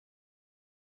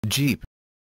Jeep.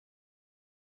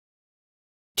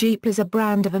 Jeep is a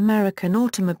brand of American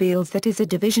automobiles that is a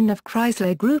division of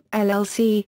Chrysler Group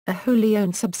LLC, a wholly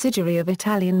owned subsidiary of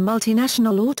Italian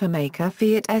multinational automaker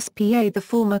Fiat S.p.A. The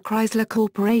former Chrysler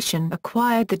Corporation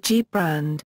acquired the Jeep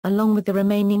brand, along with the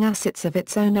remaining assets of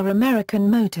its owner American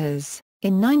Motors,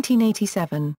 in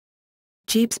 1987.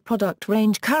 Jeep's product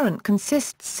range currently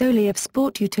consists solely of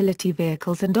sport utility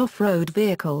vehicles and off-road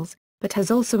vehicles, but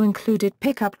has also included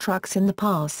pickup trucks in the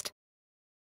past.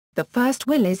 The first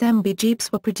Willys MB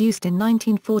Jeeps were produced in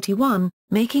 1941,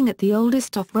 making it the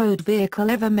oldest off-road vehicle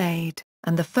ever made,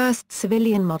 and the first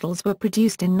civilian models were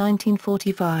produced in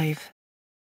 1945.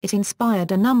 It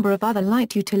inspired a number of other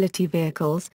light utility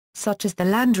vehicles, such as the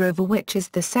Land Rover, which is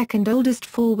the second oldest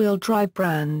four-wheel drive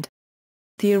brand.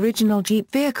 The original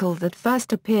Jeep vehicle that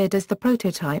first appeared as the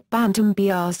prototype Bantam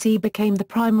BRC became the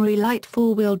primary light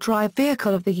four-wheel drive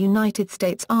vehicle of the United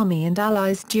States Army and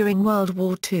Allies during World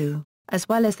War II, as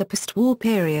well as the post-war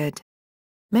period.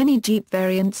 Many Jeep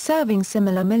variants serving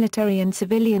similar military and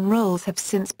civilian roles have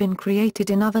since been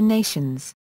created in other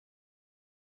nations.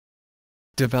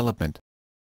 Development.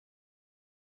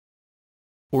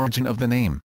 Origin of the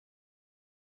name.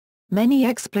 Many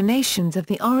explanations of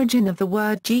the origin of the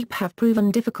word Jeep have proven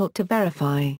difficult to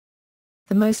verify.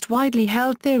 The most widely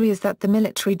held theory is that the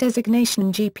military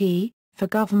designation GP, for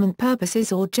government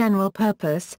purposes or general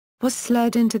purpose, was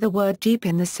slurred into the word Jeep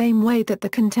in the same way that the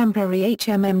contemporary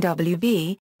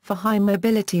HMMWV, for high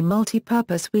mobility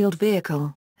multi-purpose wheeled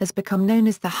vehicle, has become known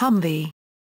as the Humvee.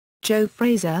 Joe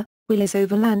Fraser, Willys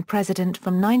Overland president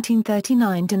from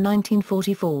 1939 to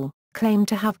 1944, claimed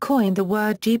to have coined the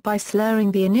word Jeep by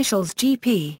slurring the initials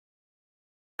GP.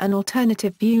 An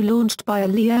alternative view launched by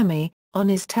Ali Ermey, on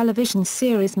his television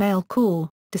series Mail Call,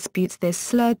 disputes this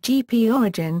slurred GP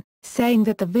origin, saying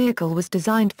that the vehicle was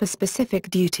designed for specific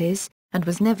duties, and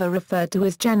was never referred to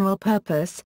as general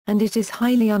purpose, and it is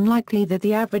highly unlikely that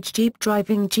the average Jeep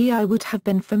driving GI would have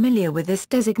been familiar with this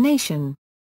designation.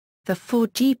 The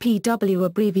Ford GPW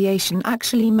abbreviation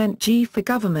actually meant G for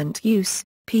government use,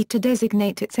 P to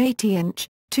designate its 80-inch,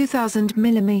 2,000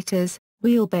 mm,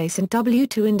 wheelbase, and W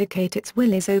to indicate its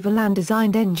Willys Overland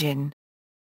designed engine.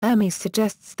 Ermey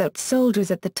suggests that soldiers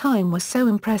at the time were so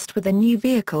impressed with the new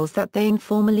vehicles that they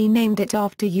informally named it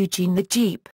after Eugene the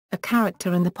Jeep, a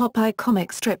character in the Popeye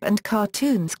comic strip and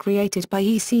cartoons created by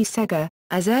E.C. Segar,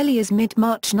 as early as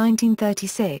mid-March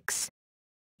 1936.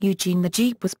 Eugene the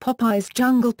Jeep was Popeye's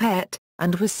jungle pet,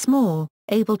 and was small,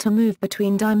 able to move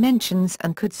between dimensions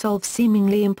and could solve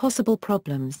seemingly impossible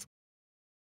problems.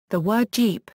 The word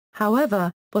Jeep,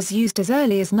 however, was used as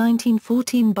early as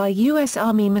 1914 by U.S.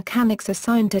 Army mechanics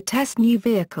assigned to test new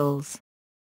vehicles.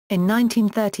 In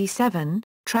 1937,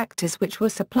 tractors which were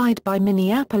supplied by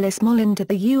Minneapolis Mullen to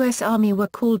the U.S. Army were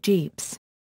called Jeeps.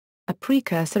 A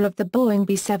precursor of the Boeing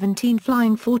B-17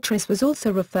 Flying Fortress was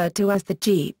also referred to as the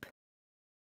Jeep.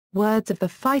 Words of the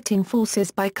Fighting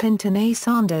Forces by Clinton A.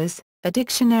 Sanders, a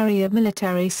dictionary of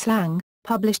military slang,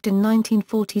 published in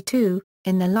 1942,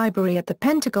 in the library at the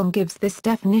Pentagon gives this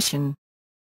definition.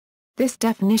 This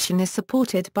definition is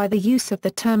supported by the use of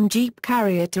the term Jeep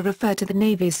carrier to refer to the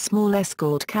Navy's small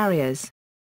escort carriers.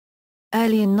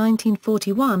 Early in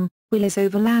 1941, Willys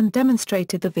Overland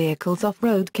demonstrated the vehicle's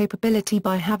off-road capability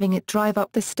by having it drive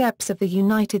up the steps of the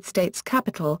United States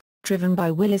Capitol, driven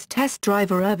by Willys test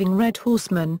driver Irving Red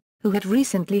Horseman, who had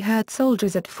recently heard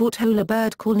soldiers at Fort Hola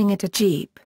Bird calling it a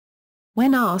Jeep.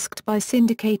 When asked by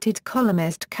syndicated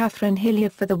columnist Catherine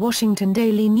Hillier for the Washington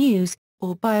Daily News,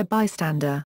 or by a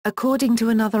bystander, according to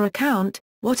another account,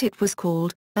 what it was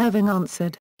called, Irving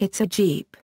answered, "It's a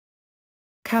Jeep."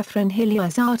 Catherine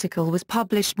Hillier's article was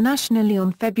published nationally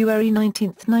on February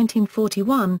 19,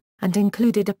 1941, and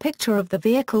included a picture of the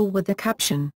vehicle with the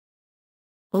caption.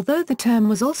 Although the term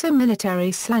was also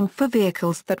military slang for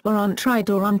vehicles that were untried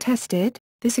or untested,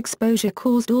 this exposure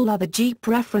caused all other Jeep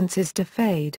references to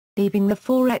fade, leaving the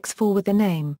 4X4 with the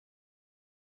name.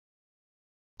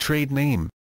 Trade name.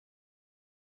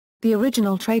 The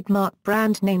original trademark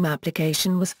brand name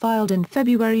application was filed in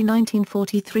February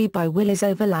 1943 by Willys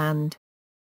Overland.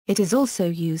 It is also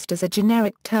used as a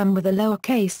generic term with a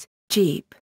lowercase,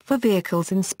 Jeep, for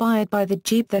vehicles inspired by the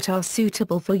Jeep that are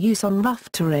suitable for use on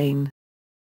rough terrain.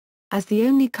 As the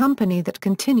only company that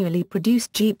continually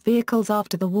produced Jeep vehicles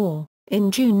after the war,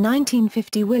 in June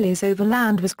 1950 Willys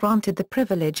Overland was granted the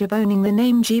privilege of owning the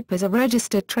name Jeep as a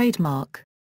registered trademark.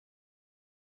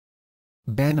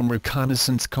 Bantam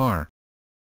reconnaissance car.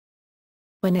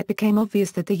 When it became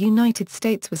obvious that the United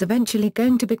States was eventually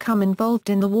going to become involved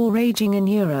in the war raging in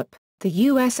Europe, the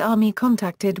U.S. Army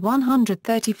contacted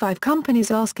 135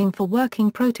 companies asking for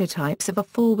working prototypes of a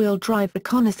four-wheel drive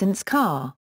reconnaissance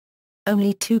car.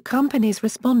 Only two companies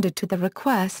responded to the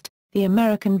request, the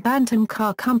American Bantam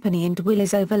Car Company and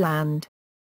Willys Overland.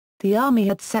 The Army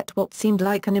had set what seemed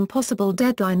like an impossible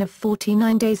deadline of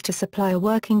 49 days to supply a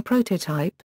working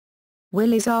prototype.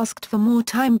 Willys asked for more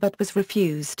time but was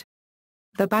refused.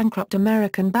 The bankrupt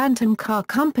American Bantam Car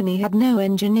Company had no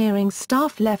engineering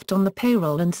staff left on the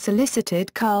payroll and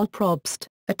solicited Carl Probst,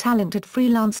 a talented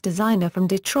freelance designer from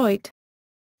Detroit.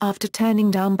 After turning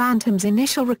down Bantam's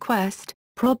initial request,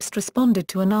 Probst responded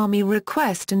to an Army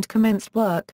request and commenced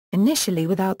work, initially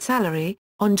without salary,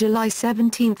 on July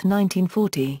 17,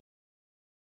 1940.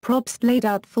 Probst laid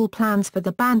out full plans for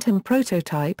the Bantam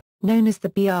prototype, known as the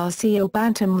BRC or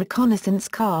Bantam Reconnaissance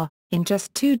Car, in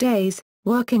just 2 days,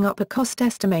 working up a cost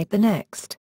estimate the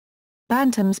next.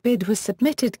 Bantam's bid was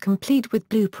submitted complete with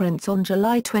blueprints on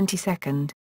July 22.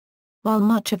 While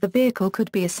much of the vehicle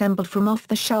could be assembled from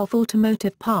off-the-shelf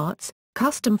automotive parts,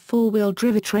 custom four-wheel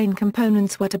drivetrain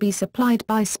components were to be supplied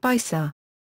by Spicer.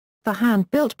 The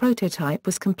hand-built prototype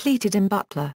was completed in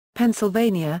Butler,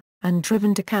 Pennsylvania, and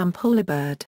driven to Camp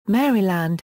Holabird,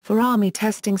 Maryland, for Army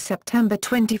testing September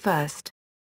 21.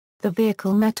 The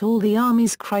vehicle met all the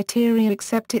Army's criteria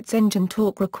except its engine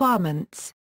torque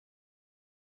requirements.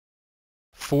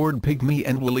 Ford Pygmy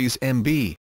and Willys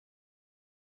MB.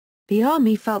 The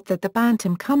Army felt that the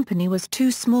Bantam Company was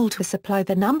too small to supply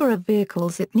the number of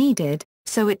vehicles it needed,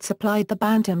 so it supplied the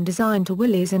Bantam design to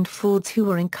Willys and Fords, who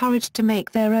were encouraged to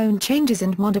make their own changes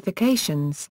and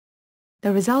modifications.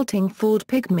 The resulting Ford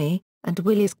Pygmy and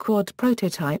Willys Quad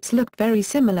prototypes looked very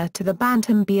similar to the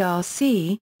Bantam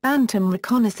BRC, Bantam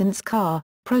Reconnaissance Car,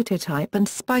 prototype, and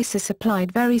Spicer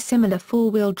supplied very similar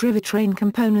four-wheel drivetrain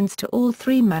components to all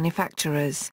three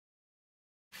manufacturers.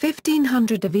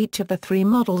 1,500 of each of the three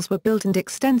models were built and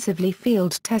extensively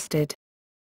field-tested.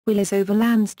 Willys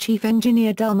Overland's chief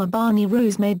engineer Delmer Barney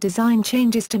Rose made design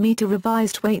changes to meet a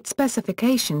revised weight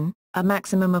specification, a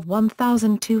maximum of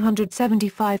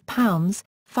 1,275 pounds,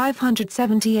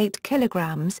 578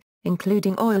 kilograms,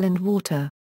 including oil and water.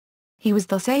 He was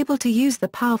thus able to use the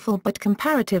powerful but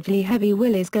comparatively heavy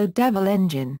Willys Go Devil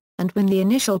engine, and win the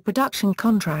initial production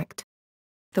contract.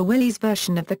 The Willys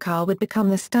version of the car would become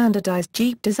the standardized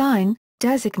Jeep design,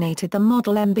 designated the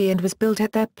Model MB, and was built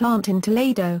at their plant in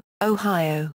Toledo,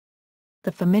 Ohio.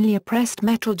 The familiar pressed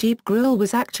metal Jeep grille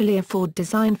was actually a Ford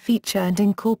design feature and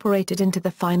incorporated into the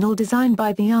final design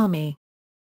by the Army.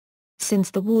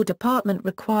 Since the War Department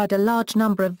required a large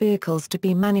number of vehicles to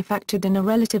be manufactured in a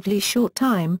relatively short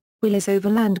time, Willys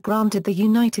Overland granted the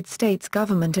United States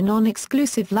government a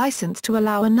non-exclusive license to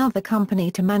allow another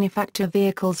company to manufacture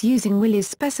vehicles using Willys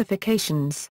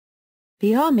specifications.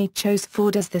 The Army chose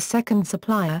Ford as the second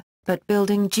supplier, but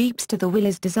building Jeeps to the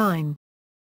Willys design.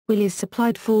 Willys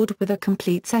supplied Ford with a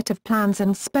complete set of plans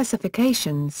and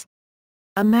specifications.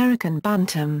 American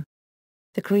Bantam.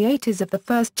 The creators of the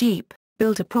first Jeep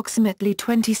built approximately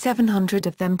 2,700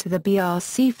 of them to the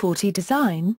BRC-40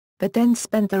 design, but then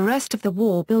spent the rest of the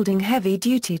war building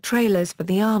heavy-duty trailers for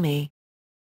the Army.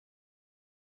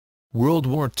 World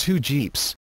War II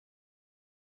Jeeps.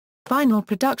 Final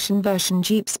production version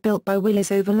Jeeps built by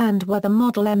Willys Overland were the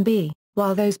Model MB,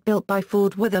 while those built by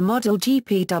Ford were the Model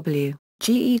GPW,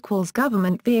 G equals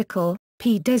government vehicle,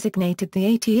 P designated the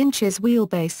 80 inches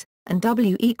wheelbase, and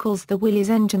W equals the Willys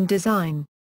engine design.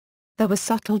 There were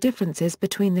subtle differences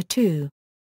between the two.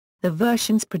 The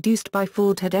versions produced by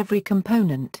Ford had every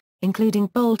component, including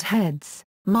bolt heads,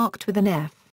 marked with an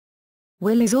F.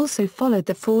 Willys also followed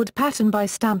the Ford pattern by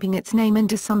stamping its name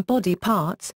into some body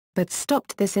parts, but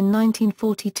stopped this in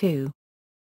 1942.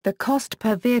 The cost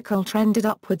per vehicle trended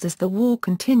upwards as the war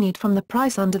continued, from the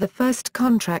price under the first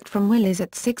contract from Willys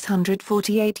at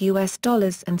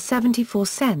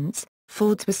 $648.74,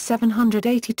 Ford's was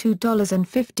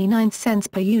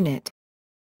 $782.59 per unit.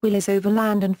 Willys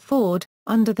Overland and Ford,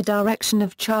 under the direction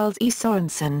of Charles E.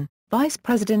 Sorensen, vice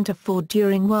president of Ford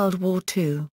during World War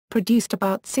II, produced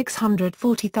about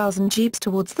 640,000 Jeeps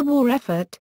towards the war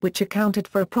effort, which accounted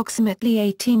for approximately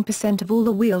 18% of all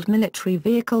the wheeled military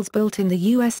vehicles built in the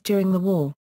U.S. during the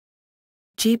war.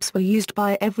 Jeeps were used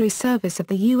by every service of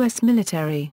the U.S.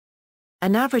 military.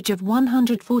 An average of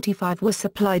 145 were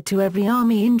supplied to every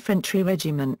Army infantry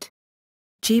regiment.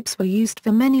 Jeeps were used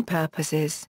for many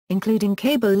purposes, including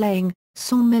cable laying,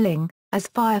 sawmilling, as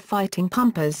firefighting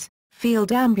pumpers,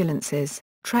 field ambulances,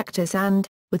 tractors and,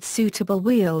 with suitable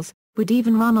wheels, would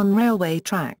even run on railway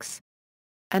tracks.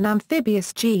 An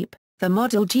amphibious Jeep, the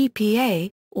Model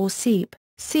GPA, or SEEP,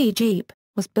 Sea Jeep,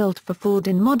 was built for Ford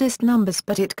in modest numbers,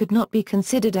 but it could not be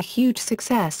considered a huge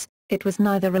success. It was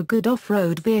neither a good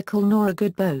off-road vehicle nor a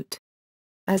good boat.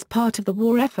 As part of the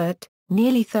war effort,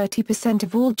 nearly 30%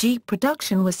 of all Jeep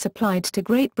production was supplied to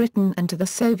Great Britain and to the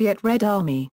Soviet Red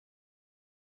Army.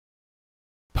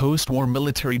 Post-war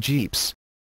military Jeeps.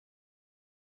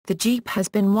 The Jeep has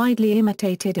been widely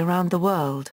imitated around the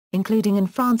world, including in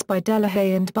France by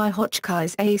Delahaye and by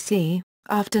Hotchkiss AC.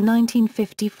 After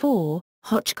 1954,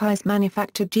 Hotchkiss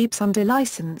manufactured Jeeps under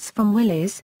license from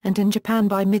Willys, and in Japan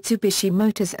by Mitsubishi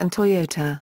Motors and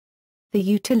Toyota. The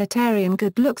utilitarian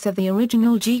good looks of the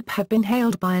original Jeep have been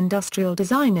hailed by industrial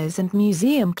designers and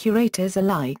museum curators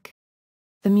alike.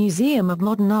 The Museum of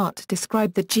Modern Art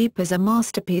described the Jeep as a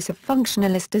masterpiece of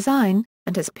functionalist design,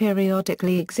 and has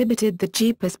periodically exhibited the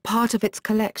Jeep as part of its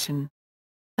collection.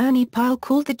 Ernie Pyle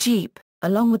called the Jeep,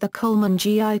 along with the Coleman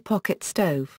GI pocket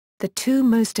stove, the two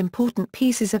most important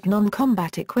pieces of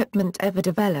non-combat equipment ever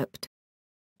developed.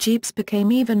 Jeeps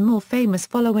became even more famous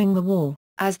following the war,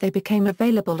 as they became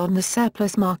available on the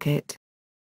surplus market.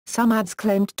 Some ads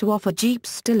claimed to offer Jeeps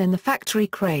still in the factory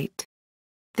crate.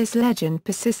 This legend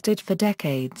persisted for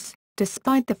decades,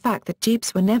 despite the fact that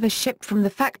Jeeps were never shipped from the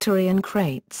factory in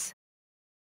crates.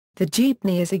 The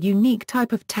jeepney is a unique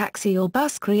type of taxi or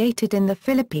bus created in the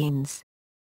Philippines.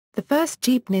 The first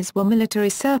jeepneys were military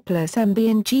surplus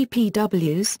MB and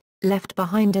GPWs, left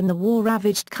behind in the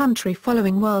war-ravaged country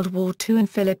following World War II and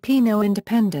Filipino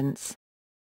independence.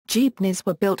 Jeepneys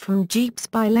were built from Jeeps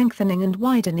by lengthening and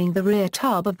widening the rear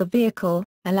tub of the vehicle,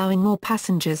 allowing more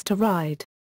passengers to ride.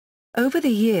 Over the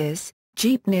years,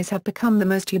 jeepneys have become the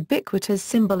most ubiquitous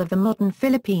symbol of the modern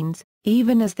Philippines,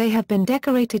 even as they have been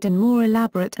decorated in more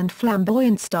elaborate and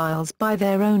flamboyant styles by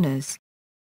their owners.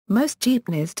 Most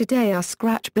jeepneys today are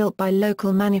scratch-built by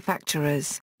local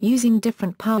manufacturers, using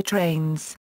different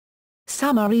powertrains.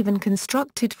 Some are even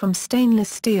constructed from stainless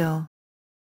steel.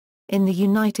 In the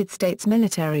United States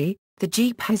military, the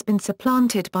Jeep has been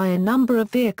supplanted by a number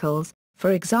of vehicles,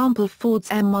 for example Ford's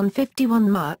M151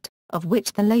 Mutt, of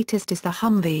which the latest is the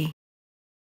Humvee.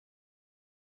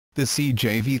 The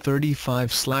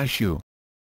CJ-V35/U.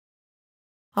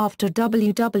 After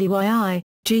WWII,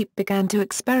 Jeep began to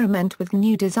experiment with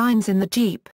new designs in the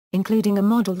Jeep, including a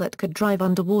model that could drive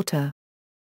underwater.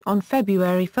 On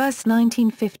February 1,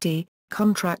 1950,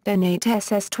 Contract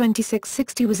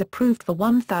N8SS-2660 was approved for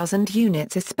 1,000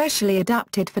 units especially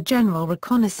adapted for general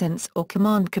reconnaissance or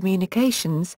command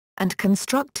communications, and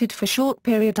constructed for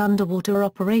short-period underwater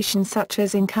operations such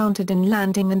as encountered in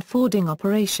landing and fording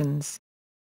operations.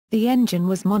 The engine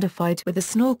was modified with a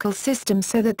snorkel system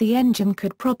so that the engine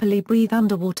could properly breathe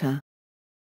underwater.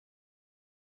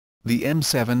 The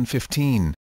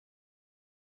M715.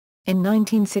 In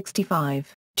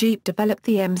 1965, Jeep developed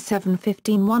the M715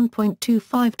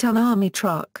 1.25-ton Army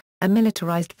truck, a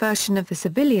militarized version of the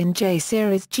civilian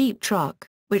J-Series Jeep truck,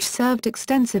 which served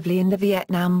extensively in the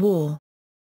Vietnam War.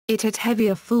 It had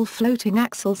heavier full floating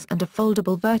axles and a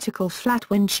foldable vertical flat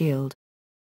windshield.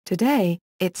 Today,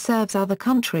 it serves other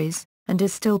countries, and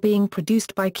is still being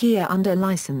produced by Kia under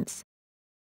license.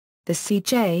 The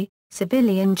CJ,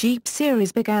 civilian Jeep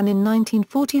series began in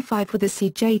 1945 with the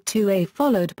CJ2A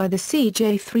followed by the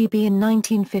CJ3B in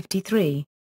 1953.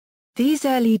 These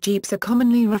early Jeeps are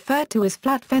commonly referred to as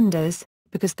flat fenders,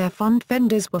 because their front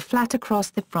fenders were flat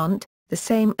across the front, the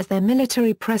same as their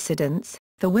military precedents,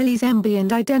 the Willys MB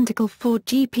and identical Ford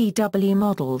GPW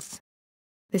models.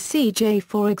 The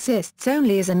CJ4 exists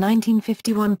only as a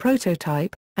 1951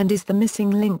 prototype, and is the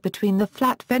missing link between the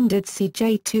flat-fendered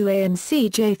CJ2A and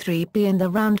CJ3B and the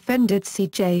round-fendered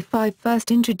CJ5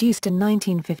 first introduced in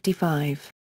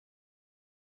 1955.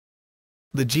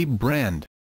 The Jeep brand.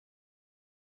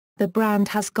 The brand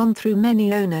has gone through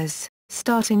many owners,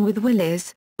 starting with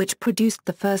Willys, which produced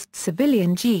the first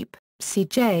civilian Jeep,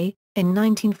 CJ, in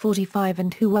 1945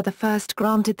 and who were the first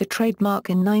granted the trademark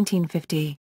in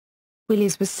 1950.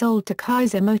 Willys was sold to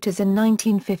Chrysler Motors in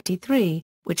 1953,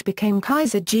 which became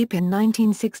Chrysler Jeep in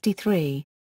 1963.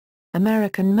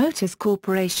 American Motors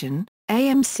Corporation,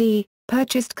 AMC,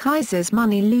 purchased Chrysler's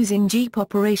money-losing Jeep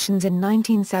operations in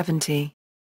 1970.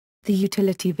 The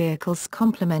utility vehicles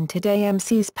complemented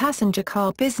AMC's passenger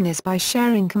car business by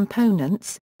sharing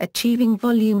components, achieving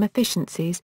volume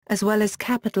efficiencies, as well as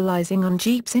capitalizing on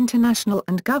Jeep's international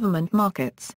and government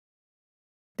markets.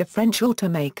 The French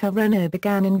automaker Renault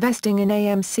began investing in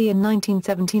AMC in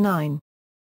 1979.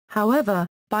 However,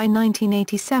 by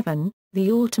 1987, the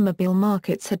automobile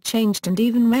markets had changed and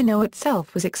even Renault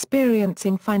itself was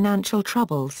experiencing financial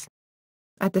troubles.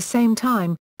 At the same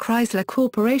time, Chrysler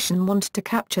Corporation wanted to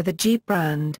capture the Jeep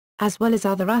brand, as well as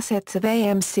other assets of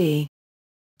AMC.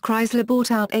 Chrysler bought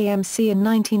out AMC in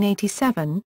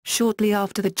 1987, shortly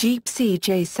after the Jeep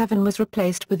CJ7 was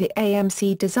replaced with the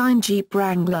AMC-designed Jeep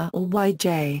Wrangler or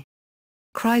YJ.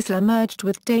 Chrysler merged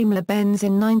with Daimler-Benz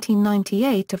in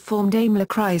 1998 to form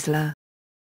Daimler-Chrysler.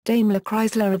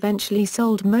 Daimler-Chrysler eventually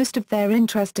sold most of their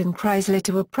interest in Chrysler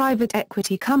to a private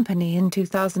equity company in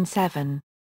 2007.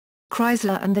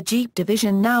 Chrysler and the Jeep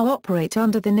division now operate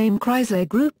under the name Chrysler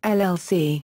Group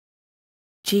LLC.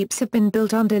 Jeeps have been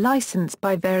built under license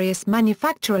by various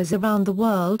manufacturers around the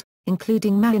world,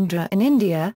 including Mahindra in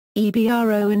India,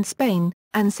 EBRO in Spain,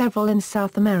 and several in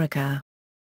South America.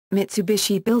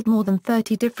 Mitsubishi built more than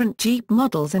 30 different Jeep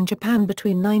models in Japan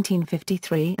between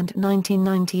 1953 and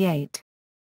 1998.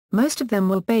 Most of them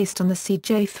were based on the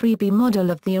CJ3B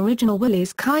model of the original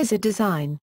Willys Kaiser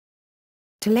design.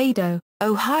 Toledo,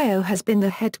 Ohio has been the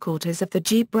headquarters of the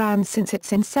Jeep brand since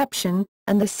its inception,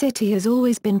 and the city has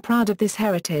always been proud of this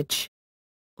heritage.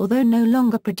 Although no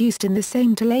longer produced in the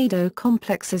same Toledo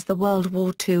complex as the World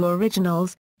War II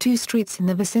originals, two streets in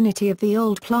the vicinity of the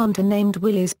old plant are named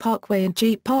Willys Parkway and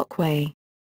Jeep Parkway.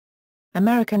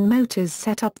 American Motors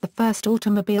set up the first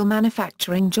automobile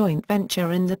manufacturing joint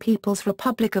venture in the People's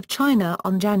Republic of China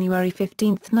on January 15,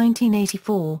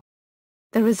 1984.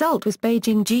 The result was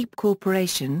Beijing Jeep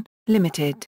Corporation,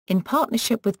 Limited, in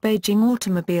partnership with Beijing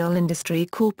Automobile Industry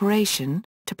Corporation,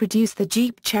 to produce the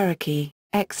Jeep Cherokee,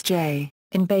 XJ,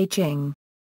 in Beijing.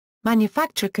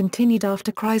 Manufacture continued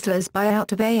after Chrysler's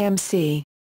buyout of AMC.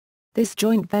 This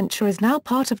joint venture is now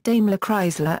part of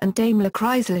Daimler-Chrysler and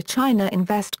Daimler-Chrysler China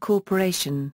Invest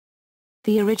Corporation.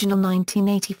 The original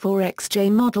 1984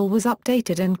 XJ model was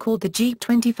updated and called the Jeep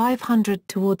 2500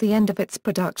 toward the end of its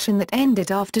production that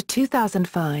ended after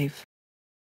 2005.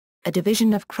 A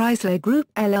division of Chrysler Group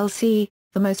LLC,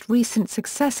 the most recent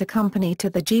successor company to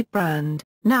the Jeep brand,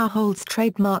 now holds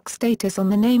trademark status on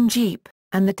the name Jeep,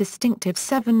 and the distinctive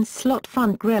 7-slot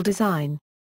front grille design.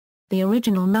 The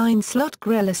original 9-slot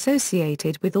grille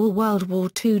associated with all World War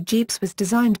II Jeeps was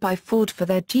designed by Ford for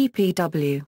their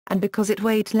GPW, and because it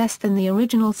weighed less than the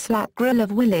original slat grille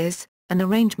of Willys, an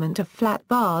arrangement of flat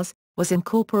bars, was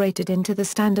incorporated into the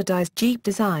standardized Jeep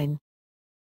design.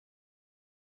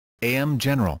 AM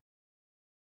General.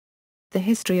 The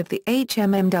history of the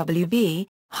HMMWV,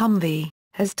 Humvee,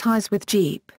 has ties with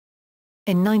Jeep.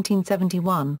 In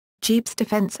 1971, Jeep's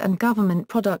Defense and Government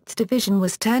Products Division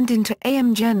was turned into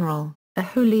AM General, a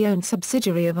wholly owned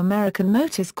subsidiary of American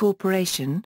Motors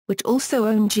Corporation, which also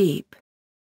owned Jeep.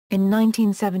 In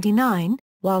 1979,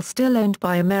 while still owned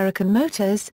by American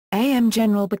Motors, AM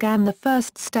General began the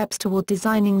first steps toward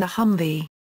designing the Humvee.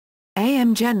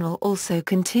 AM General also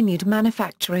continued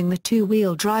manufacturing the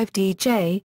two-wheel drive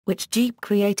DJ, which Jeep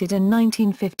created in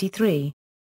 1953.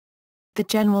 The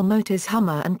General Motors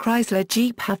Hummer and Chrysler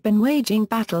Jeep have been waging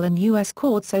battle in U.S.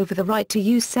 courts over the right to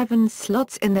use 7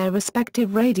 slots in their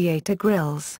respective radiator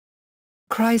grilles.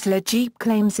 Chrysler Jeep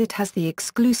claims it has the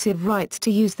exclusive rights to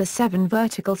use the 7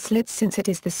 vertical slits since it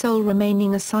is the sole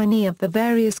remaining assignee of the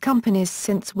various companies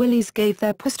since Willys gave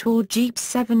their post-war Jeeps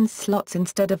 7 slots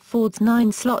instead of Ford's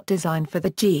 9-slot design for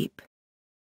the Jeep.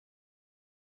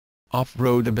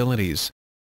 Off-road abilities.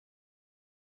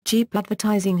 Jeep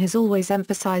advertising has always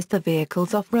emphasized the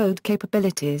vehicle's off-road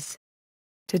capabilities.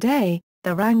 Today,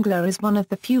 the Wrangler is one of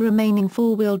the few remaining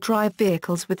four-wheel drive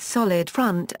vehicles with solid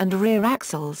front and rear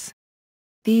axles.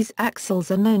 These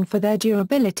axles are known for their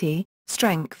durability,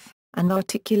 strength, and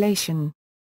articulation.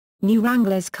 New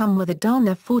Wranglers come with a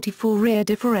Dana 44 rear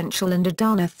differential and a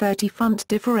Dana 30 front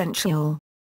differential.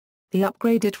 The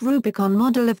upgraded Rubicon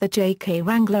model of the JK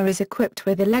Wrangler is equipped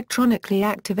with electronically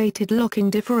activated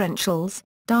locking differentials,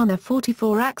 Dana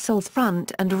 44 axles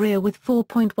front and rear with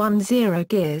 4.10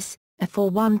 gears, a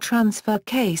 4-1 transfer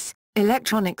case,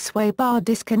 electronic sway bar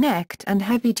disconnect and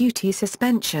heavy-duty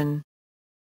suspension.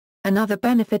 Another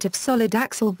benefit of solid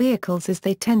axle vehicles is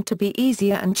they tend to be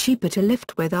easier and cheaper to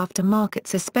lift with aftermarket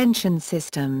suspension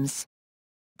systems.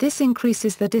 This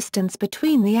increases the distance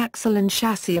between the axle and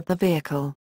chassis of the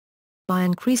vehicle. By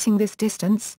increasing this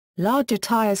distance, larger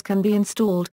tires can be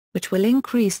installed, which will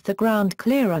increase the ground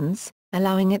clearance,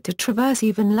 allowing it to traverse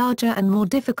even larger and more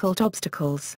difficult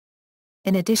obstacles.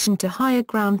 In addition to higher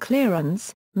ground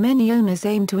clearance, many owners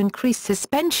aim to increase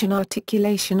suspension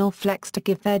articulation or flex to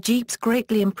give their Jeeps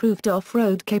greatly improved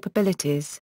off-road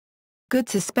capabilities. Good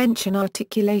suspension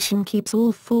articulation keeps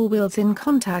all four wheels in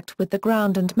contact with the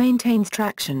ground and maintains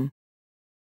traction.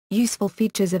 Useful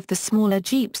features of the smaller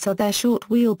Jeeps are their short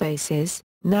wheelbases,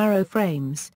 narrow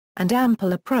frames, and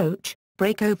ample approach,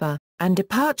 breakover, and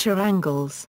departure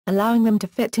angles, allowing them to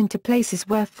fit into places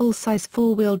where full-size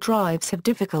four-wheel drives have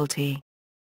difficulty.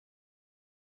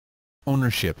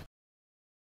 Ownership.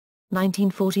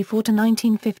 1944 to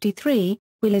 1953,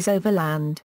 Willys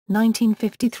Overland.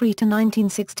 1953 to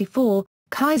 1964,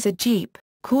 Kaiser Jeep,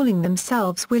 calling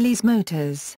themselves Willys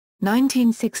Motors.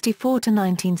 1964 to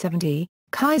 1970,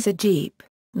 Kaiser Jeep,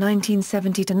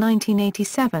 1970 to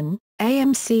 1987,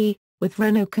 AMC, with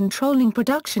Renault controlling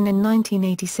production in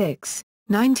 1986,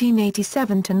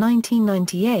 1987 to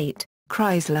 1998,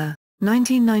 Chrysler,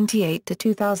 1998 to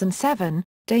 2007,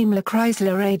 Daimler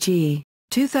Chrysler AG,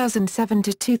 2007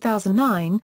 to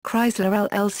 2009, Chrysler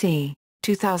LLC,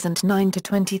 2009 to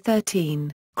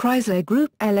 2013, Chrysler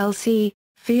Group LLC,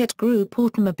 Fiat Group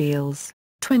Automobiles,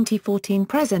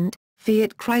 2014-present,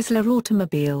 Fiat Chrysler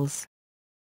Automobiles.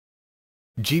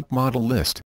 Jeep model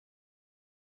list.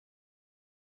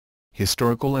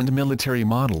 Historical and military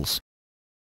models.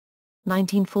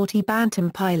 1940 Bantam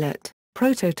Pilot,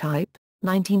 prototype,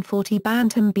 1940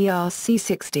 Bantam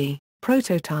BRC60,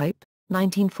 prototype,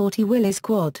 1940 Willys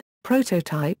Quad,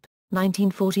 prototype,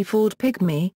 1940 Ford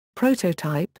Pygmy,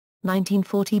 prototype,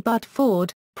 1940 Butt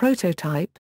Ford,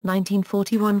 prototype,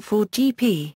 1941 Ford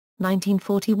GP,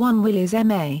 1941 Willys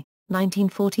MA,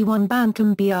 1941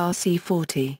 Bantam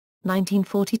BRC40,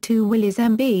 1942 Willys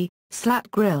MB, slat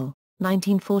grille,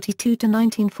 1942 to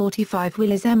 1945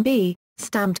 Willys MB,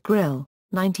 stamped grille,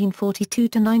 1942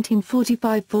 to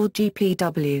 1945 Ford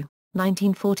GPW,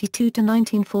 1942 to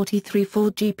 1943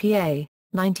 Ford GPA,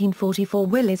 1944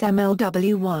 Willys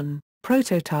MLW1,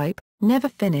 prototype, never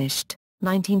finished,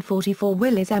 1944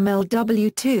 Willys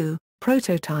MLW2,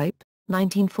 prototype,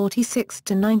 1946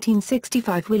 to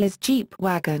 1965 Willys Jeep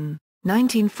Wagon,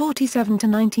 1947 to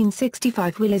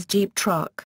 1965 Willys Jeep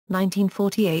Truck,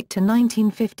 1948 to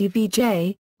 1950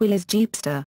 VJ, Willys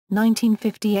Jeepster,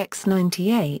 1950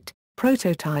 X98,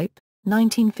 prototype,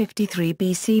 1953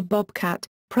 BC Bobcat,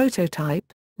 prototype,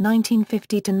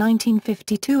 1950 to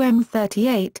 1952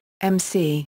 M38,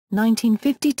 MC,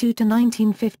 1952 to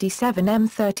 1957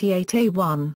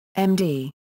 M38A1, MD.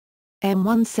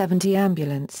 M170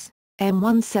 Ambulance,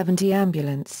 M170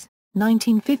 Ambulance,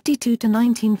 1952 to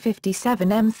 1957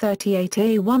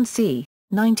 M38A1C,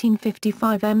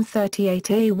 1955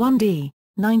 M38A1D,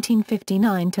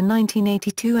 1959 to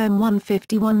 1982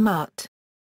 M151 Mutt,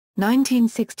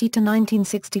 1960 to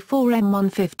 1964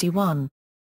 M151,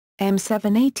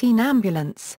 M718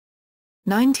 Ambulance,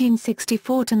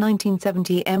 1964 to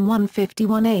 1970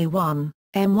 M151A1,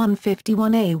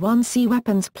 M151A1C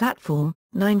Weapons Platform,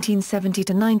 1970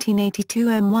 to 1982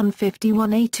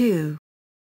 M151A2,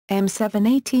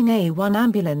 M718A1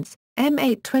 Ambulance,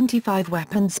 M825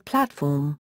 Weapons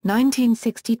Platform,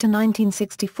 1960 to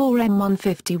 1964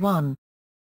 M151,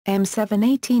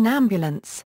 M718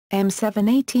 Ambulance,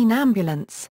 M718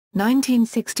 Ambulance,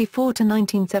 1964 to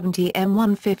 1970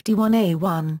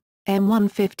 M151A1,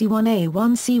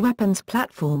 M151A1C Weapons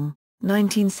Platform,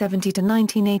 1970 to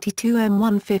 1982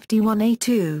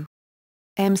 M151A2,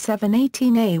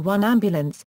 M718A1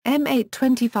 Ambulance,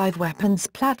 M825 Weapons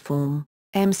Platform,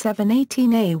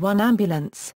 M718A1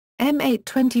 Ambulance,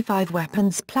 M825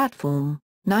 Weapons Platform,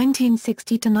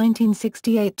 1960 to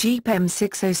 1968 Jeep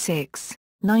M606,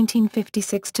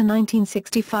 1956 to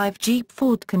 1965 Jeep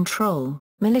Ford Control,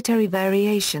 military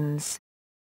variations.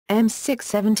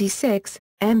 M676,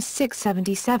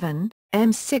 M677,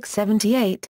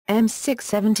 M678,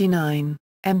 M679,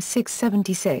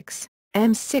 M676,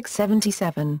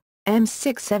 M677,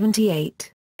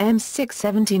 M678,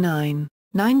 M679,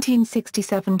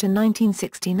 1967 to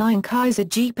 1969 Kaiser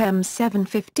Jeep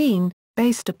M715,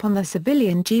 based upon the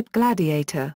civilian Jeep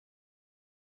Gladiator.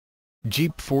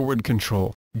 Jeep Forward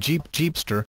Control, Jeep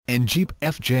Jeepster, and Jeep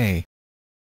FJ.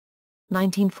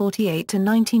 1948 to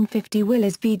 1950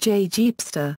 Willys VJ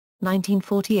Jeepster,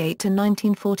 1948 to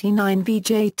 1949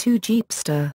 VJ2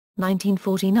 Jeepster,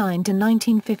 1949 to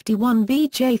 1951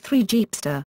 VJ3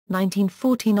 Jeepster,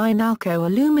 1949 Alco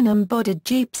aluminum-bodied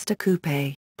Jeepster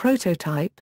Coupe,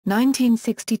 prototype,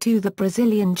 1962 the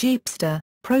Brazilian Jeepster,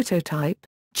 prototype,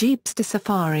 Jeepster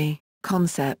Safari,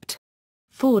 concept.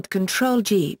 Ford Control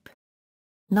Jeep.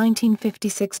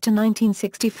 1956 to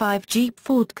 1965 Jeep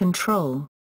Ford Control.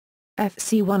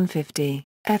 FC150,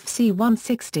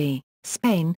 FC160,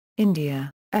 Spain, India,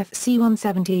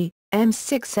 FC170,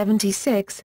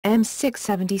 M676,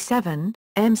 M677,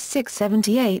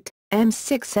 M678,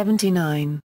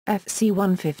 M679,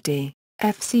 FC150,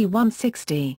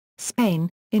 FC160, Spain,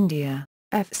 India,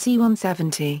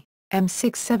 FC170,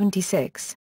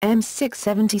 M676,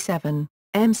 M677,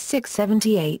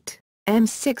 M678,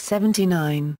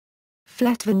 M679.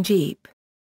 Fletvan Jeep.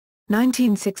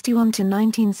 1961 to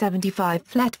 1975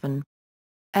 Fletvan.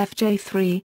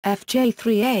 FJ3,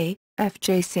 FJ3A,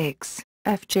 FJ6,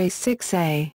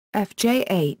 FJ6A,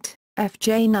 FJ8,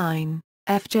 FJ9,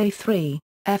 FJ3,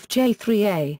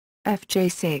 FJ3A,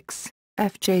 FJ6,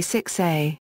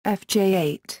 FJ6A,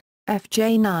 FJ8,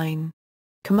 FJ9.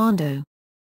 Commando.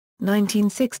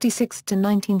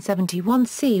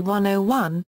 1966–1971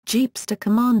 C101, Jeepster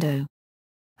Commando.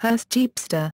 Hearst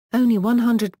Jeepster, only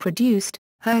 100 produced.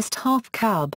 Hearst Half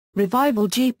Cab, Revival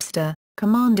Jeepster,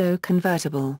 Commando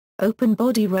Convertible, Open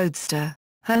Body Roadster.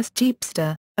 Hearst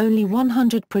Jeepster, only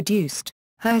 100 produced.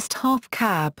 Hearst Half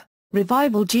Cab,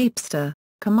 Revival Jeepster,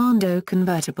 Commando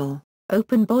Convertible,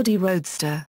 Open Body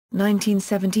Roadster.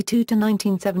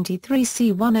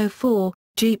 1972–1973 C104,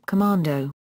 Jeep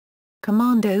Commando.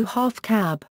 Commando Half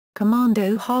Cab,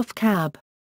 Commando Half Cab.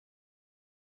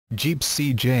 Jeep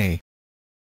CJ.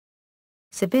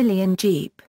 Civilian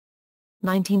Jeep.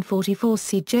 1944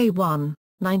 CJ1,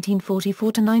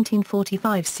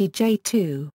 1944–1945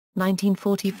 CJ2,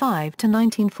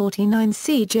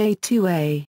 1945–1949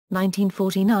 CJ2A,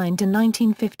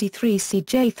 1949–1953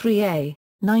 CJ3A,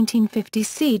 1950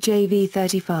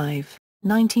 CJV35,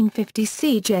 1950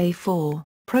 CJ4,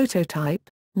 prototype,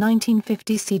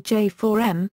 1950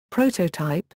 CJ4M,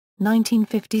 prototype,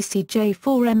 1950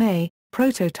 CJ4MA,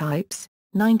 prototypes,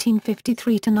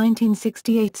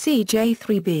 1953–1968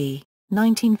 CJ3B,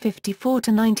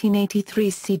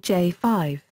 1954–1983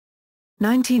 CJ5.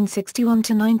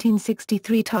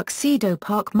 1961–1963 Tuxedo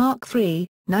Park Mark III,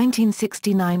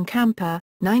 1969 Camper,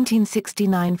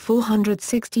 1969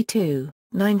 462,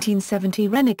 1970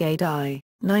 Renegade I,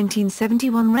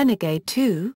 1971 Renegade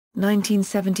II,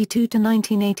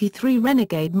 1972–1983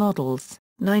 Renegade models,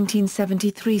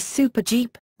 1973 Super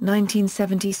Jeep,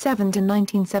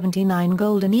 1977–1979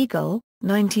 Golden Eagle,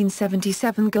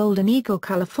 1977 Golden Eagle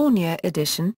California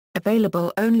Edition,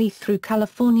 available only through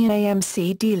California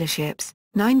AMC dealerships,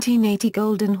 1980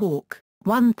 Golden Hawk,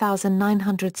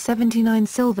 1979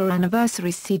 Silver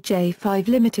Anniversary CJ5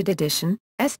 Limited Edition,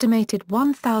 estimated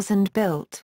 1,000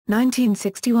 built,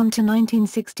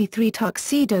 1961–1963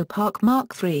 Tuxedo Park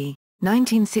Mark III,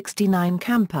 1969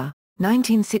 Camper,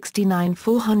 1969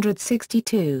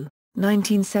 462,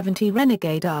 1970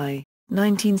 Renegade I,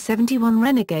 1971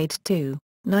 Renegade II,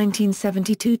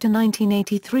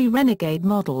 1972–1983 Renegade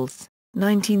models,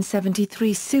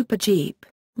 1973 Super Jeep,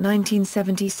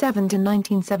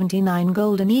 1977–1979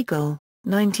 Golden Eagle,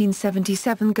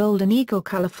 1977 Golden Eagle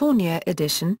California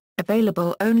Edition,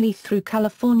 available only through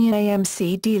California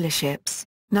AMC dealerships,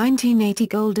 1980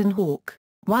 Golden Hawk,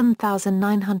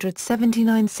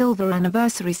 1979 Silver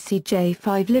Anniversary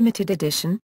CJ5 Limited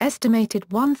Edition,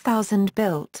 estimated 1,000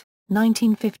 built,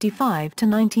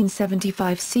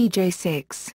 1955–1975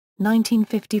 CJ6,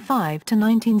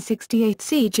 1955–1968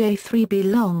 CJ3B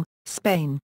Long,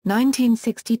 Spain,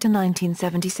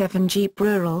 1960–1977 Jeep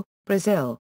Rural,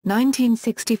 Brazil,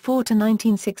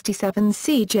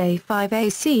 1964–1967 CJ5A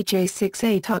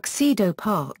CJ6A Tuxedo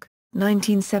Park,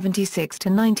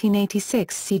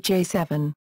 1976–1986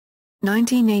 CJ7.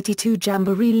 1982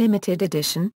 Jamboree Limited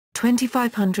Edition,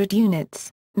 2,500 units,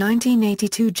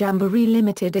 1982 Jamboree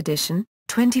Limited Edition,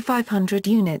 2,500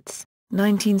 units,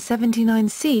 1979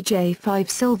 CJ5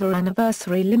 Silver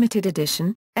Anniversary Limited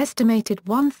Edition, estimated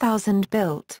 1,000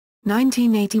 built,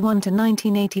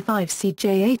 1981–1985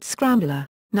 CJ8 Scrambler,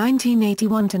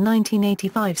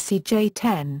 1981–1985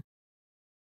 CJ10.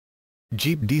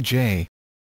 Jeep DJ.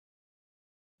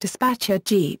 Dispatcher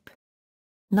Jeep.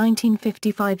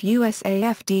 1955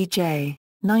 USAF DJ,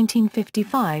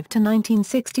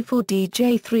 1955–1964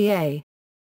 DJ3A.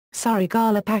 Surrey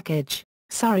Gala Package,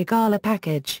 Surrey Gala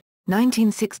Package,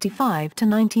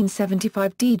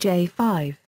 1965–1975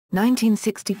 DJ5,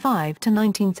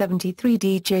 1965–1973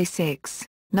 DJ6,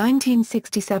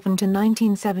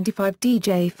 1967–1975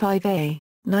 DJ5A,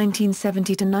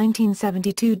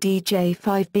 1970–1972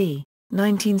 DJ5B,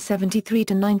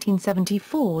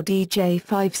 1973–1974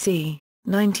 DJ5C,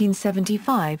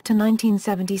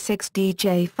 1975–1976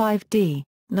 DJ5D,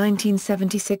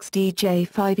 1976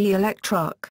 DJ5E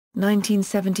Electroc,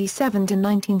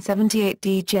 1977–1978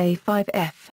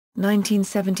 DJ5F,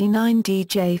 1979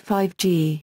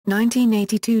 DJ5G,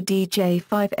 1982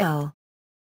 DJ5L.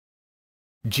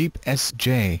 Jeep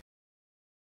SJ.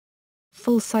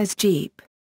 Full-size Jeep.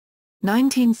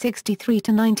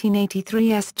 1963–1983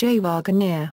 SJ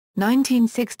Wagoneer,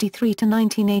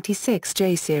 1963–1986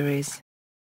 J-Series.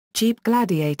 Jeep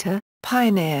Gladiator,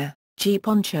 Pioneer, Jeep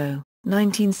Poncho,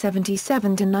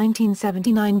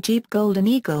 1977–1979 Jeep Golden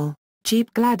Eagle,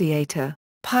 Jeep Gladiator,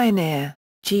 Pioneer,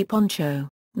 Jeep Poncho,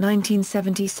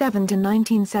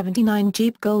 1977–1979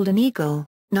 Jeep Golden Eagle,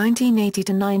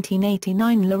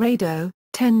 1980–1989 Laredo,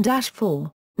 10-4,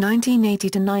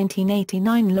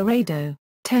 1980–1989 Laredo,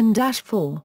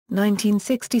 10-4,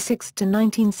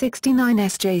 1966–1969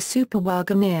 SJ Super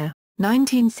Wagoneer,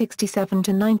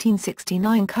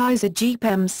 1967–1969 Kaiser Jeep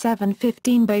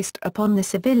M715 based upon the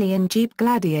civilian Jeep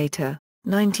Gladiator,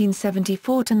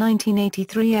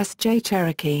 1974–1983 S.J.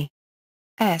 Cherokee.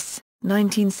 S.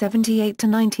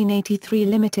 1978–1983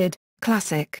 Limited,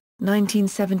 Classic,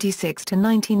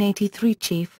 1976–1983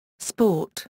 Chief,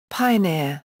 Sport,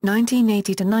 Pioneer,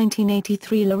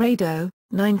 1980–1983 Laredo,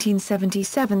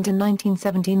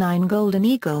 1977–1979 Golden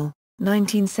Eagle,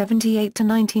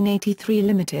 1978–1983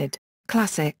 Limited,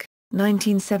 Classic,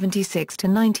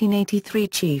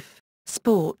 1976–1983 Chief,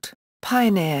 Sport,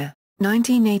 Pioneer,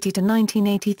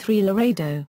 1980–1983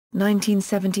 Laredo,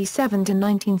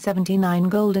 1977–1979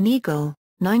 Golden Eagle,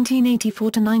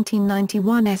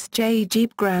 1984–1991 S.J.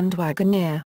 Jeep Grand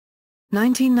Wagoneer.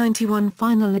 1991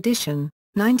 Final Edition,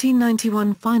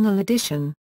 1991 Final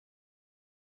Edition.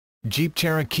 Jeep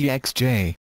Cherokee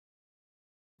XJ.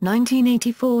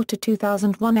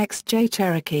 1984–2001 XJ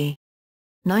Cherokee.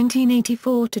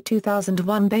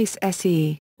 1984–2001 Base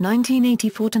SE,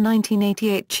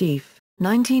 1984–1988 Chief,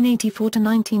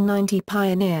 1984–1990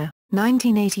 Pioneer,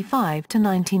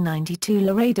 1985–1992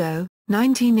 Laredo,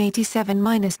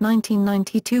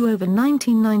 1987–1992 over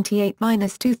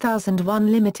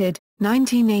 1998–2001 Limited,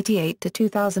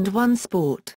 1988–2001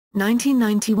 Sport,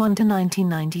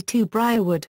 1991–1992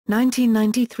 Briarwood,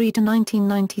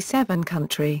 1993–1997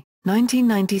 Country,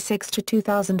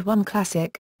 1996–2001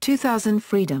 Classic, 2000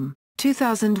 Freedom,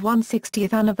 2001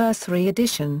 60th Anniversary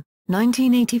Edition,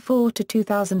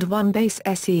 1984–2001 Base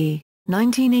SE,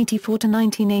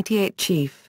 1984–1988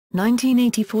 Chief,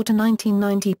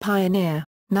 1984–1990 Pioneer,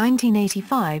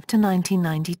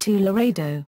 1985–1992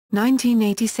 Laredo,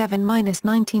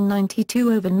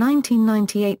 1987–1992 over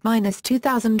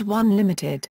 1998–2001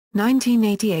 Limited,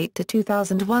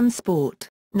 1988–2001 Sport,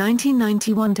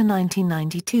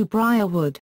 1991–1992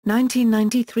 Briarwood,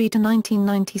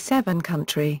 1993–1997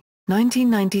 Country,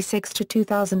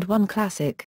 1996–2001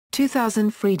 Classic,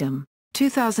 2000 Freedom,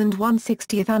 2001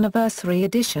 60th Anniversary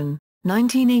Edition,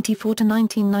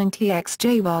 1984–1990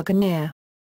 XJ Wagoneer.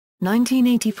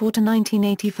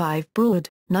 1984–1985 Broad,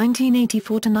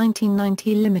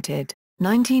 1984–1990 Limited,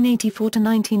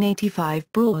 1984–1985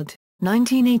 Broad,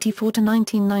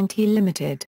 1984–1990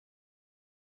 Limited.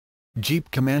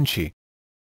 Jeep Comanche.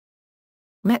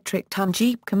 Metric ton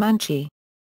Jeep Comanche.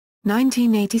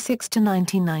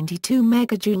 1986–1992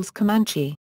 Megajoules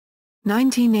Comanche.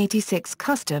 1986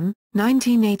 Custom,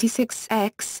 1986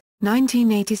 X,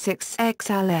 1986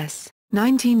 XLS,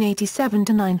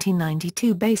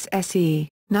 1987–1992 Base SE,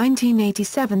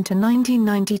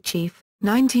 1987–1990 Chief,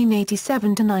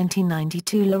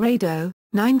 1987–1992 Laredo,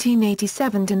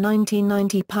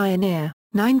 1987–1990 Pioneer,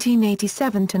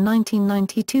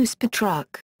 1987–1992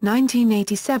 Spitruck,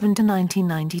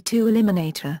 1987–1992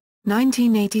 Eliminator,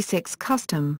 1986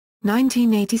 Custom,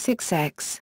 1986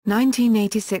 X,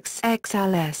 1986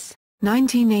 XLS,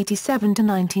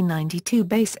 1987–1992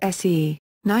 Base SE,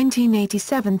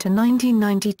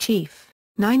 1987–1990 Chief,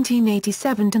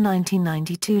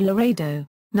 1987–1992 Laredo,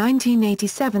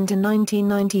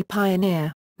 1987–1990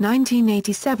 Pioneer,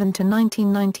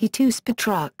 1987–1992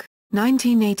 Spitruck,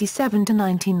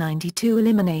 1987–1992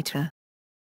 Eliminator.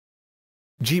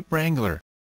 Jeep Wrangler.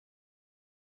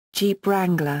 Jeep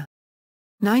Wrangler.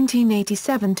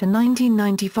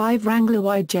 1987–1995 Wrangler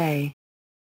YJ.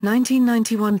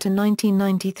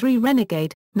 1991–1993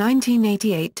 Renegade,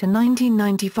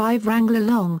 1988–1995 Wrangler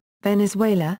Long,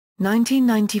 Venezuela,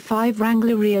 1995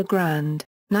 Wrangler Rio Grande,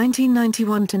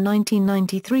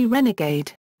 1991–1993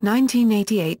 Renegade,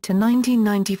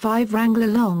 1988–1995 Wrangler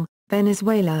Long,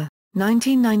 Venezuela,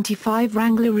 1995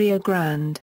 Wrangler Rio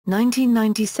Grande,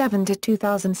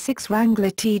 1997–2006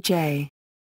 Wrangler TJ.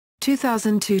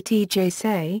 2002 TJ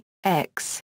Say,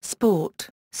 X, Sport,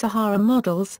 Sahara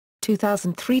Models,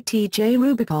 2003 TJ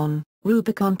Rubicon,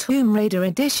 Rubicon Tomb Raider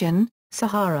Edition,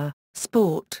 Sahara,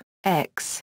 Sport,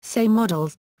 X, Say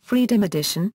Models, Freedom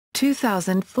Edition,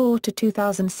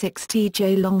 2004–2006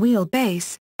 TJ Long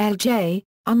Wheelbase, LJ,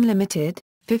 Unlimited,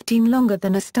 15 longer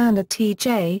than a standard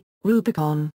TJ,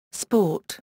 Rubicon,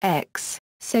 Sport, X,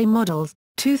 Say Models,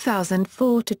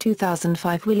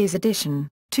 2004–2005 Willys Edition,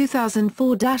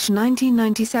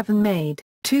 2004–1997 made,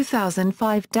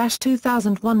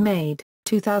 2005–2001 made,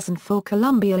 2004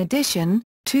 Columbia Edition,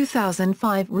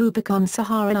 2005 Rubicon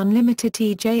Sahara Unlimited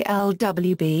TJ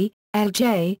LWB,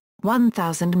 LJ,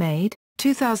 1000 made,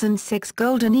 2006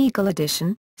 Golden Eagle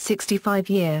Edition,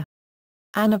 65-year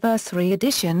Anniversary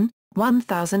Edition,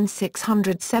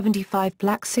 1675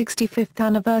 Black 65th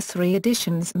Anniversary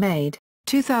Editions made,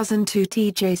 2002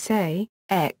 TJ Say,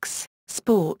 X,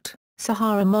 Sport,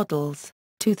 Sahara Models,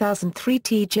 2003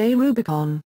 TJ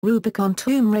Rubicon, Rubicon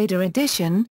Tomb Raider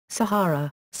Edition, Sahara,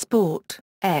 Sport,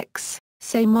 X,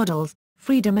 Say Models,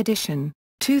 Freedom Edition,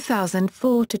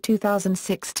 2004 to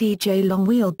 2006 TJ long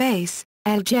wheelbase,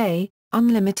 LJ,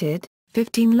 Unlimited,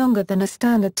 15 longer than a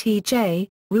standard TJ,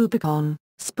 Rubicon,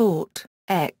 Sport,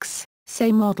 X,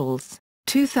 same models,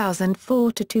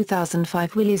 2004 to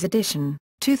 2005 Willys Edition,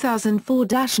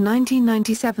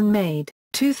 2004-1997 made,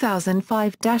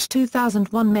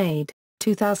 2005-2001 made,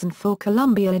 2004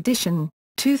 Columbia Edition,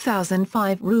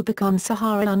 2005 Rubicon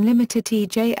Sahara Unlimited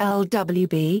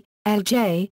TJ-LWB,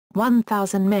 LJ,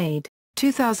 1000 made,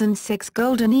 2006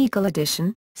 Golden Eagle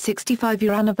Edition,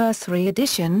 65-year anniversary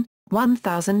edition,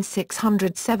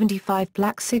 1675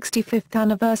 Black 65th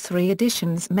anniversary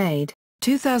editions made,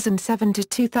 2007 to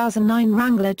 2009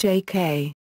 Wrangler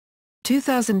JK,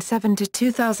 2007 to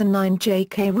 2009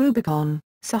 JK Rubicon,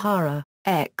 Sahara,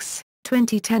 X,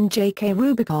 2010 JK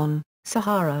Rubicon,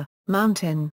 Sahara,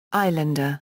 Mountain,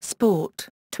 Islander, Sport,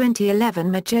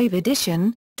 2011 Mojave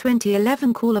Edition,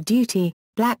 2011 Call of Duty,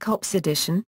 Black Ops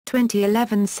Edition,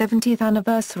 2011 70th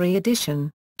Anniversary Edition,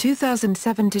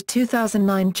 2007 to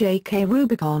 2009 JK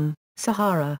Rubicon,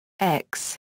 Sahara,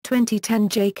 X, 2010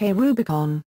 JK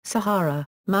Rubicon, Sahara,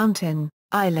 Mountain,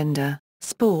 Islander,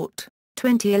 Sport,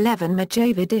 2011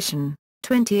 Mojave Edition,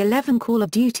 2011 Call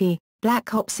of Duty,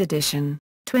 Black Ops Edition,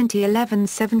 2011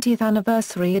 70th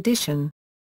Anniversary Edition.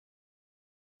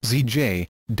 ZJ,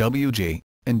 WJ,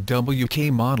 and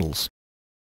WK models.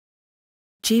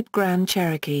 Jeep Grand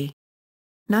Cherokee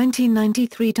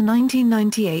 1993 to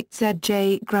 1998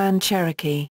 ZJ Grand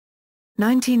Cherokee,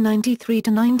 1993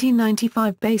 to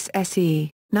 1995 Base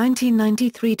SE,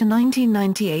 1993 to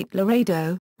 1998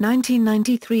 Laredo,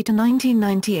 1993 to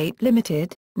 1998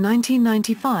 Limited,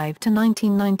 1995 to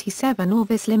 1997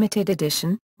 Orvis Limited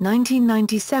Edition,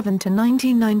 1997 to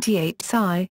 1998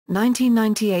 Psy,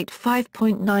 1998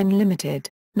 5.9 Limited,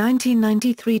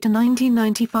 1993 to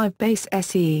 1995 Base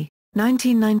SE,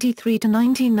 1993 to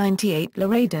 1998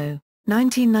 Laredo,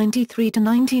 1993 to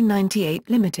 1998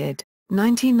 Limited,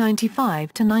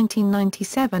 1995 to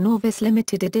 1997 Orvis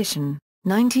Limited Edition,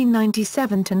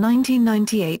 1997 to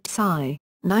 1998 Psy,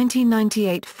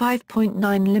 1998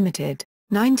 5.9 Limited,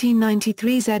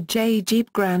 1993 ZJ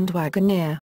Jeep Grand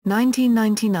Wagoneer,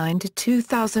 1999 to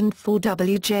 2004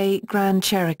 WJ Grand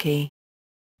Cherokee,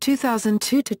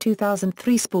 2002 to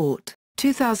 2003 Sport,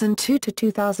 2002 to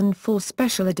 2004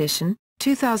 Special Edition,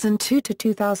 2002 to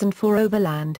 2004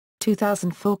 Overland,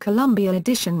 2004 Columbia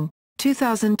Edition,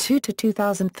 2002 to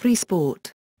 2003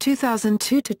 Sport,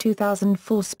 2002 to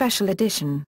 2004 Special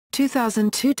Edition,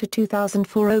 2002 to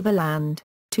 2004 Overland,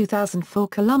 2004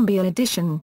 Columbia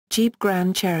Edition, Jeep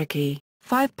Grand Cherokee,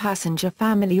 5-passenger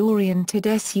family-oriented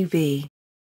SUV.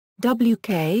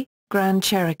 WK, Grand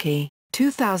Cherokee,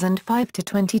 2005 to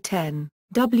 2010.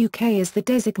 WK is the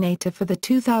designator for the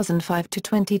 2005 to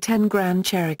 2010 Grand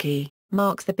Cherokee,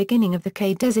 marks the beginning of the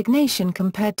K designation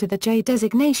compared to the J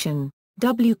designation.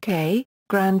 WK,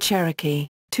 Grand Cherokee,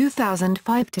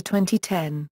 2005 to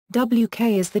 2010. WK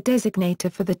is the designator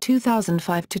for the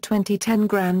 2005 to 2010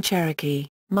 Grand Cherokee,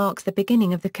 marks the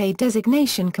beginning of the K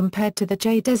designation compared to the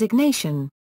J designation.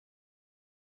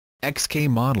 XK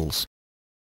models.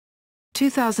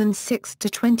 2006 to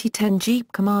 2010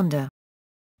 Jeep Commander,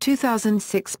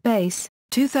 2006 Base,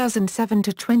 2007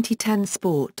 to 2010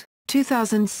 Sport,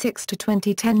 2006 to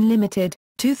 2010 Limited,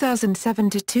 2007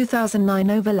 to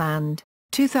 2009 Overland,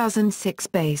 2006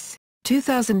 Base,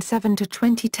 2007 to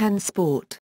 2010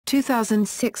 Sport,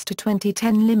 2006 to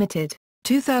 2010 Limited,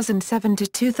 2007 to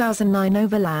 2009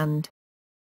 Overland.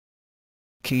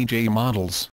 KJ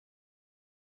models.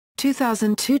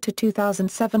 2002 to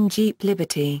 2007 Jeep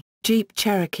Liberty, Jeep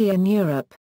Cherokee in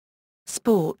Europe.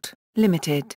 Sport,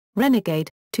 Limited, Renegade,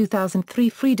 2003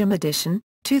 Freedom Edition,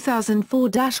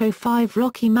 2004-05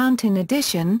 Rocky Mountain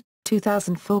Edition,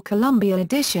 2004 Columbia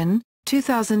Edition,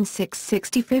 2006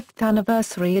 65th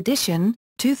Anniversary Edition,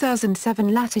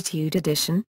 2007 Latitude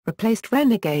Edition, replaced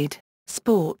Renegade.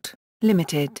 Sport,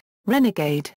 Limited,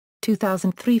 Renegade,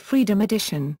 2003 Freedom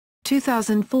Edition,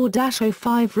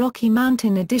 2004-05 Rocky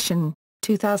Mountain Edition,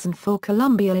 2004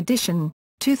 Columbia Edition,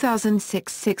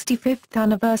 2006 65th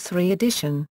Anniversary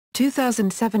Edition,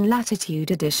 2007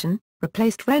 Latitude Edition,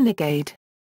 replaced Renegade.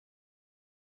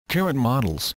 Current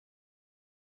models.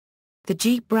 The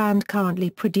Jeep brand currently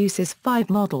produces 5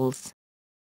 models.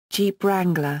 Jeep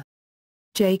Wrangler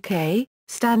JK,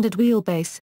 standard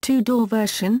wheelbase, 2-door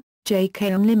version,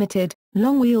 JK Unlimited,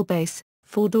 long wheelbase,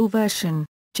 4-door version,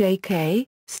 JK,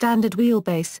 standard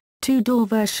wheelbase, 2-door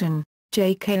version,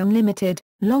 JK Unlimited,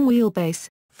 long wheelbase,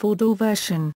 4-door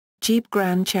version, Jeep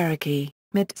Grand Cherokee,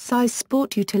 mid-size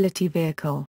sport utility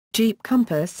vehicle, Jeep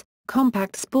Compass,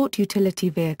 compact sport utility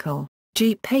vehicle,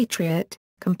 Jeep Patriot,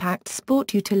 compact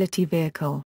sport utility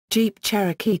vehicle, Jeep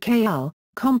Cherokee KL,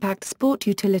 compact sport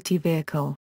utility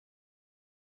vehicle.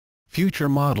 Future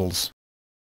models.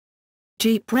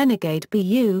 Jeep Renegade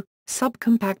BU,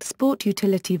 subcompact sport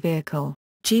utility vehicle.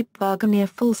 Jeep Wagoneer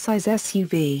full-size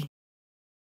SUV.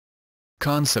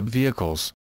 Concept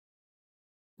vehicles.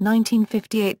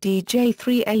 1958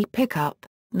 DJ3A pickup,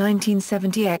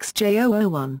 1970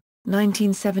 XJ001,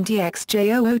 1970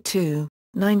 XJ002,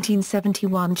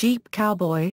 1971 Jeep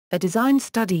Cowboy, a design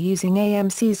study using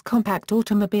AMC's compact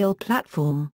automobile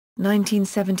platform,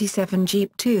 1977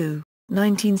 Jeep 2,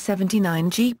 1979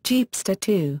 Jeep Jeepster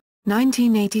 2,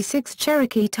 1986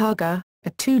 Cherokee Targa, a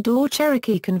two-door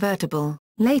Cherokee convertible,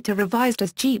 later revised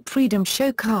as Jeep Freedom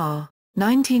Show Car,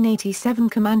 1987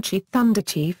 Comanche Thunder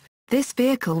Chief. This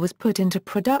vehicle was put into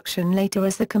production later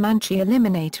as the Comanche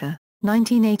Eliminator.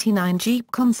 1989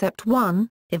 Jeep Concept 1,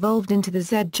 evolved into the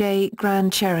ZJ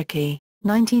Grand Cherokee.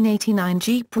 1989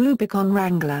 Jeep Rubicon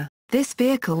Wrangler. This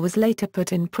vehicle was later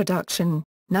put in production.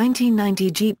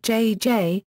 1990 Jeep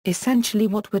JJ, essentially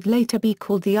what would later be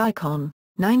called the Icon.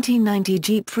 1990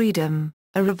 Jeep Freedom,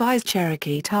 a revised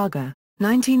Cherokee Targa.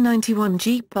 1991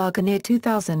 Jeep Wagoneer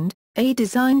 2000, a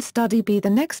design study be the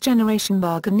next generation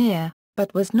Wagoneer,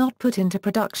 but was not put into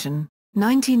production.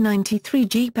 1993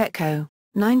 Jeep Echo.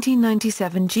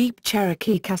 1997 Jeep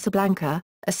Cherokee Casablanca,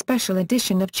 a special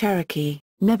edition of Cherokee,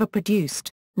 never produced.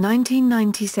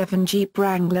 1997 Jeep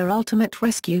Wrangler Ultimate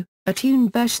Rescue, a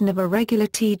tuned version of a regular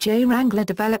TJ Wrangler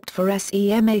developed for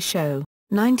SEMA show.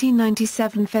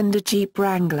 1997 Fender Jeep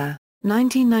Wrangler.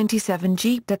 1997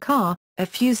 Jeep Dakar, a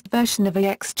fused version of a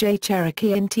XJ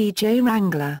Cherokee and TJ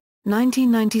Wrangler.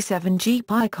 1997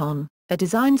 Jeep Icon, a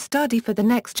design study for the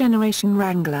next generation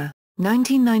Wrangler.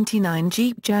 1999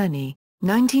 Jeep Journey.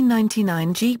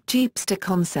 1999 Jeep Jeepster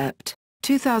Concept.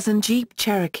 2000 Jeep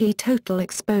Cherokee Total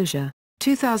Exposure.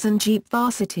 2000 Jeep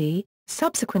Varsity,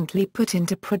 subsequently put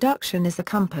into production as the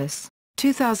Compass.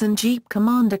 2000 Jeep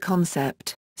Commander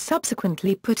Concept,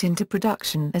 subsequently put into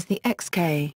production as the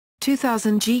XK.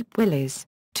 2000 Jeep Willys.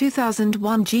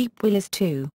 2001 Jeep Willys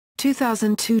 2.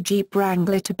 2002 Jeep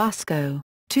Wrangler Tabasco.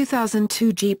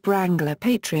 2002 Jeep Wrangler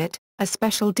Patriot, a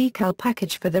special decal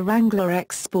package for the Wrangler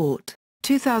X Sport.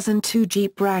 2002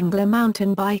 Jeep Wrangler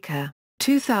Mountain Biker.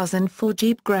 2004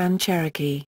 Jeep Grand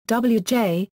Cherokee,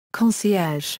 WJ,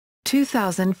 Concierge.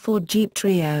 2004 Jeep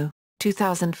Trio.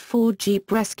 2004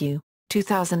 Jeep Rescue.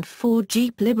 2004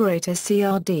 Jeep Liberator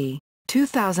CRD.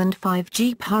 2005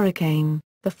 Jeep Hurricane.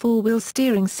 The four-wheel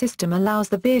steering system allows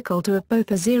the vehicle to have both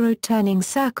a zero-turning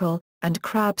circle, and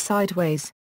crab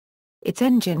sideways. Its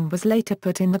engine was later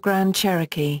put in the Grand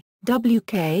Cherokee,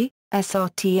 WK,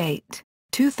 SRT8.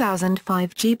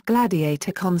 2005 Jeep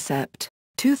Gladiator Concept.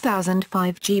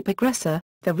 2005 Jeep Aggressor,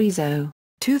 the Rezo.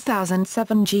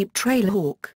 2007 Jeep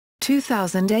Trailhawk.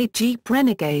 2008 Jeep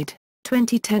Renegade.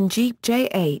 2010 Jeep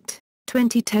J8.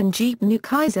 2010 Jeep New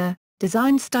Kaiser,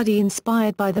 design study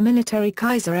inspired by the military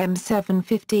Kaiser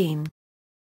M715.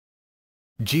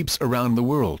 Jeeps around the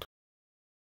world.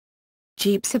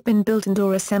 Jeeps have been built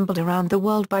and/or assembled around the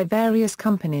world by various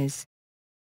companies.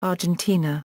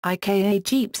 Argentina, IKA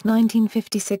Jeeps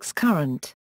 1956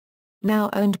 current. Now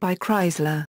owned by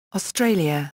Chrysler.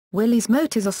 Australia, Willys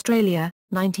Motors Australia,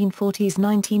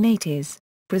 1940s-1980s.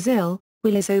 Brazil,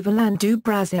 Willys Overland do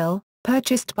Brasil,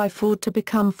 purchased by Ford to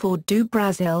become Ford do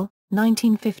Brasil,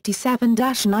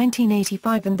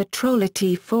 1957-1985, and the Troller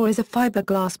T4 is a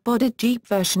fiberglass-bodied Jeep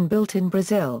version built in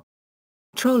Brazil.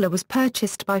 Troller was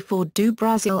purchased by Ford do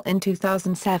Brasil in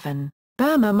 2007.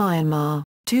 Burma Myanmar,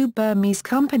 two Burmese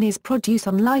companies produce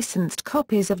unlicensed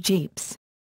copies of Jeeps.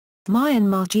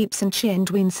 Myanmar Jeeps and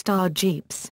Chindwin Star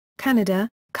Jeeps. Canada,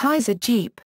 Kaiser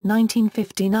Jeep,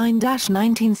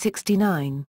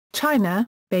 1959-1969. China,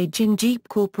 Beijing Jeep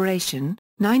Corporation,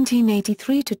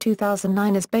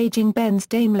 1983-2009 as Beijing-Benz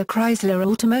Daimler Chrysler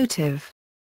Automotive.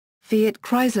 Fiat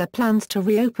Chrysler plans to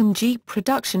reopen Jeep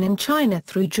production in China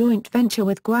through joint venture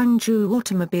with Guangzhou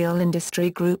Automobile Industry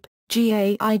Group,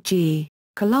 GAIG.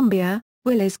 Colombia,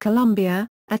 Willys Colombia,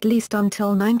 at least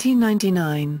until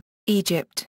 1999.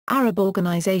 Egypt, Arab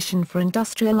Organization for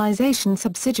Industrialization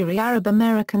subsidiary Arab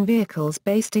American Vehicles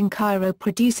based in Cairo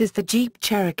produces the Jeep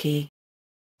Cherokee.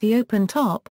 The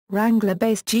open-top,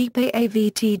 Wrangler-based Jeep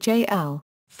AAVTJL,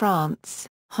 France,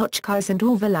 Hotchkiss and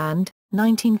Overland,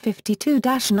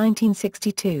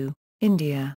 1952-1962,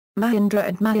 India, Mahindra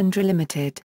and Mahindra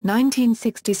Limited,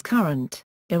 1960s current,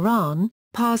 Iran,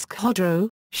 Pask Khodro,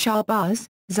 Shahbaz,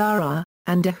 Zara,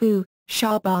 and Daewoo,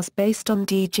 Shahbaz based on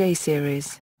DJ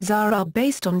series, Zara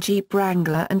based on Jeep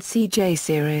Wrangler and CJ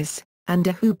series, and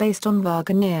Daewoo based on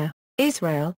Wagoneer.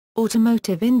 Israel,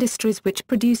 Automotive Industries which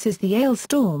produces the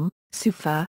Ailstorm,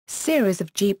 Sufa, series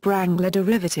of Jeep Wrangler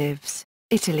derivatives.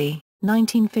 Italy,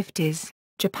 1950s,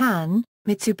 Japan,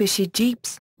 Mitsubishi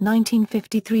Jeeps,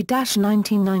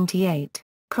 1953-1998,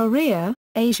 Korea,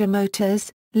 Asia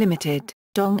Motors, Limited,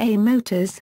 Donghae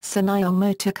Motors, Sanyong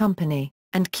Motor Company,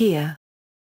 and Kia.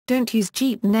 Don't use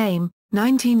Jeep name,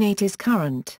 1980s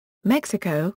current,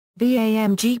 Mexico,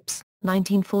 VAM Jeeps,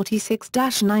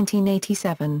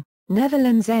 1946-1987,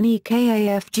 Netherlands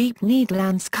NEKAF Jeep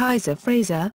Nederlands Kaiser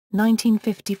Frazer,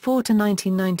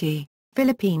 1954-1990,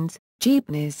 Philippines,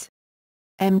 Jeepneys.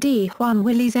 MD Juan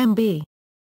Willis MB.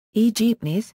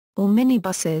 E-Jeepneys, or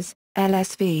minibuses,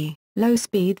 LSV,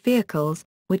 low-speed vehicles,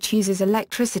 which uses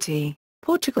electricity.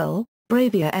 Portugal,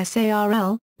 Bravia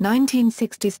SARL,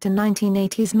 1960s to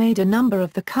 1980s made a number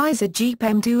of the Kaiser Jeep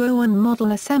M201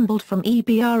 model assembled from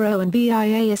EBRO and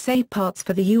BIASA parts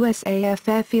for the USAF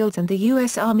airfields and the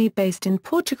U.S. Army based in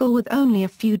Portugal with only a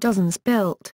few dozens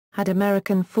built, had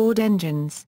American Ford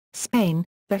engines. Spain,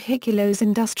 Vehículos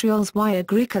Industriales y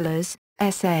Agrícolas,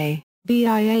 S.A.,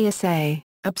 BIASA,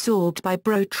 absorbed by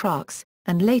Bro Trucks,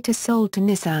 and later sold to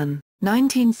Nissan,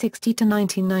 1960 to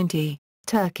 1990.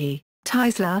 Turkey,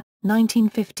 Chrysler,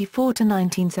 1954 to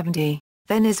 1970.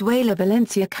 Venezuela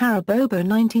Valencia Carabobo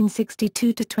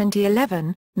 1962 to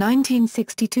 2011,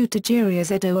 1962 to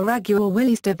Girias Edo Aragua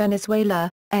Willis de Venezuela,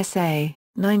 S.A.,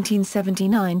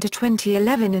 1979 to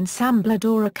 2011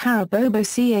 Ensambladora Carabobo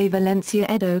ca Valencia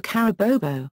Edo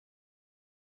Carabobo.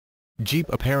 Jeep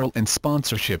apparel and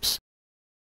sponsorships.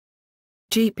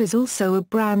 Jeep is also a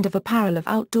brand of apparel of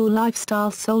outdoor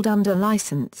lifestyle sold under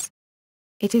license.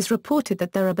 It is reported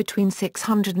that there are between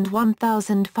 600 and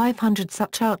 1,500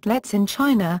 such outlets in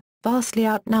China, vastly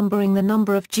outnumbering the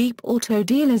number of Jeep auto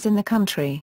dealers in the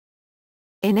country.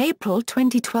 In April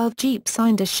 2012 Jeep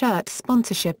signed a shirt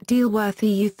sponsorship deal worth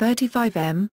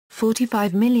 €35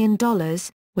 $45 million,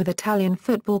 with Italian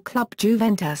football club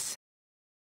Juventus.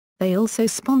 They also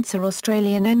sponsor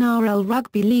Australian NRL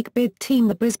Rugby League bid team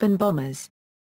the Brisbane Bombers.